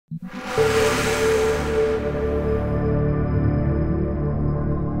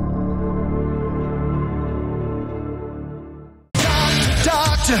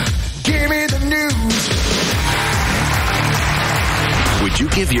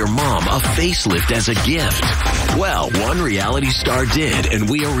give your mom a facelift as a gift? Well, one reality star did, and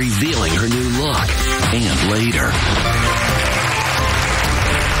we are revealing her new look. And later.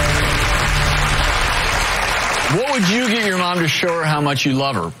 What would you get your mom to show her how much you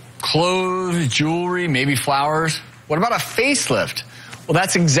love her? Clothes, jewelry, maybe flowers? What about a facelift? Well,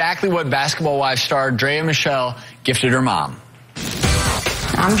 that's exactly what Basketball Wives star Draya Michele gifted her mom.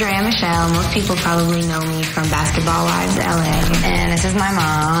 I'm Draya Michele. Most people probably know me from Basketball Wives LA. And this is my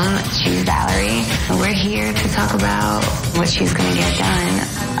mom. She's Valerie. We're here to talk about what she's going to get done.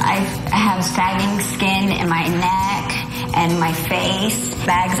 I have sagging skin in my neck and my face,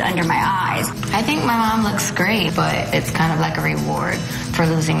 bags under my eyes. I think my mom looks great, but it's kind of like a reward for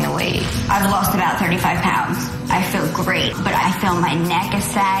losing the weight. I've lost about 35 pounds. I feel great, but I feel my neck is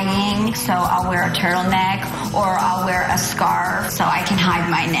sagging, so I'll wear a turtleneck or I'll wear a scarf so I can hide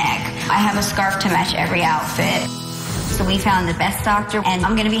my neck. I have a scarf to match every outfit. So we found the best doctor, and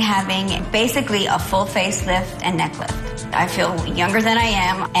I'm going to be having basically a full facelift and neck lift. I feel younger than I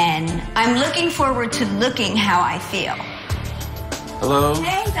am, and I'm looking forward to looking how I feel. Hello.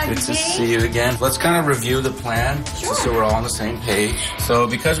 Hey, Dr. Good to G. see you again. Let's kind of review the plan just so we're all on the same page. So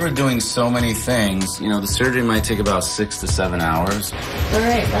because we're doing so many things, you know, the surgery might take about 6 to 7 hours. All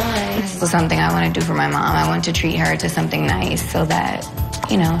right, bye. This is something I want to do for my mom. I want to treat her to something nice so that,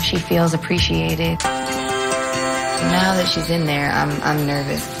 you know, she feels appreciated. Now that she's in there, I'm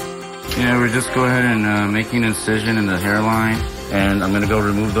nervous. Yeah, we're just go ahead and making an incision in the hairline. And I'm going to go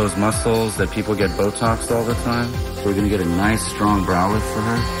remove those muscles that people get Botoxed all the time. So we're going to get a nice, strong brow lift for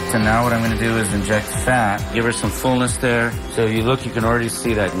her. So now what I'm going to do is inject fat, give her some fullness there. So if you look, you can already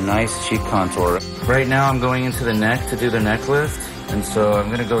see that nice cheek contour. Right now I'm going into the neck to do the neck lift. And so I'm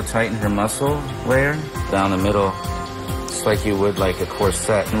going to go tighten her muscle layer down the middle, just like you would like a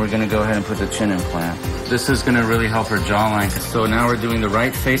corset. And we're going to go ahead and put the chin implant. This is going to really help her jawline. So now we're doing the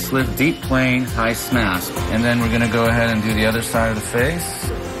right facelift, deep plane, high SMAS. And then we're going to go ahead and do the other side of the face.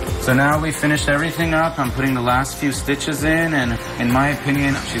 So now we finished everything up. I'm putting the last few stitches in, and in my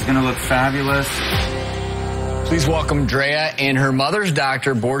opinion, she's going to look fabulous. Please welcome Draya and her mother's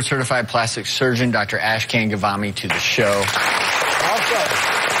doctor, board-certified plastic surgeon, Dr. Ashkan Ghavami, to the show.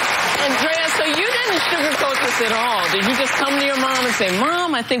 And Draya, so you didn't sugarcoat this at all. Did you just come to your mom and say,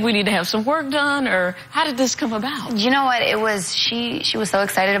 Mom, I think we need to have some work done? Or how did this come about? You know what? It was, she was so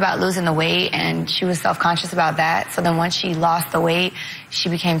excited about losing the weight, and she was self-conscious about that. So then once she lost the weight, she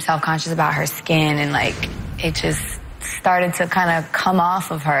became self-conscious about her skin, and like, it just started to kind of come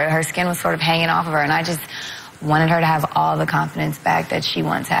off of her. Her skin was sort of hanging off of her, and I just wanted her to have all the confidence back that she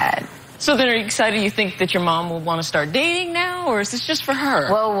once had. So then are you excited you think that your mom will want to start dating now, or is this just for her?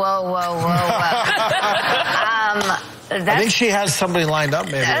 Whoa, whoa, whoa, whoa, whoa. I think she has somebody lined up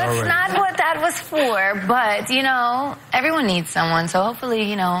maybe That's already. not what that was for, but, you know, everyone needs someone, so hopefully,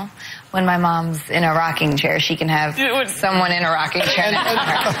 you know, when my mom's in a rocking chair, she can have someone in a rocking chair next to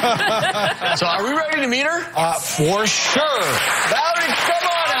her. So are we ready to meet her? For sure. Valerie, come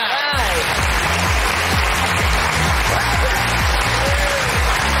on out.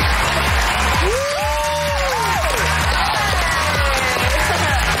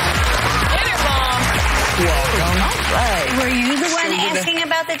 Welcome. Right. Were you the one asking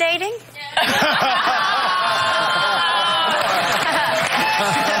about the dating? You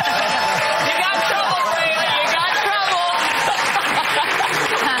got trouble, Draya. You got trouble.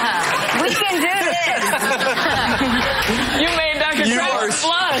 We can do this. You made Dr. Travis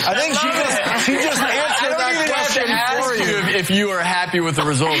blush. I think she just answered that question for you. If you are happy with the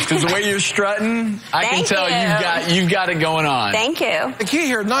results, because the way you're strutting, I can tell you've got it going on. Thank you. The key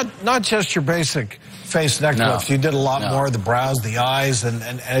here, not just your basic face neck lift. You did a lot more, the brows, the eyes,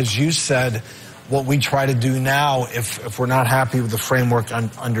 and as you said, what we try to do now, if we're not happy with the framework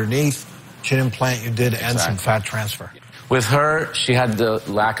underneath, chin implant you did, and some fat transfer. With her, she had the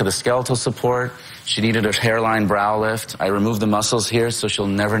lack of the skeletal support. She needed a hairline brow lift. I removed the muscles here, so she'll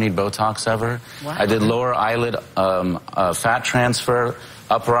never need Botox ever. Wow. I did lower eyelid fat transfer,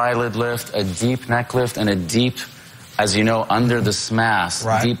 upper eyelid lift, a deep neck lift, and a deep, as you know, under the SMAS,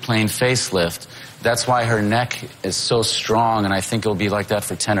 deep plane facelift. That's why her neck is so strong, and I think it'll be like that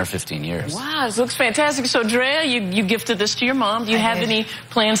for 10 or 15 years. Wow, this looks fantastic. So, Draya, you gifted this to your mom. Do you have any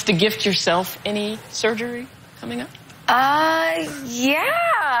plans to gift yourself any surgery coming up? Yeah,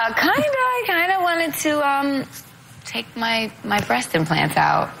 kinda. I kinda wanted to, take my breast implants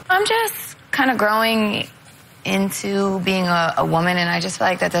out. I'm just kind of growing into being a woman, and I just feel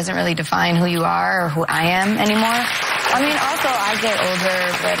like that doesn't really define who you are or who I am anymore. I mean, also, I get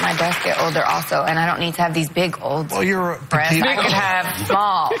older, but my breasts get older also, and I don't need to have these big old breasts. I could have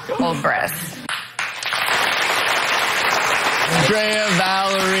small old breasts. Draya,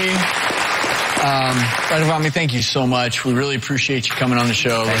 Valerie. Dr. Ghavami, thank you so much. We really appreciate you coming on the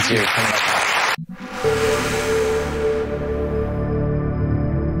show. Thank you.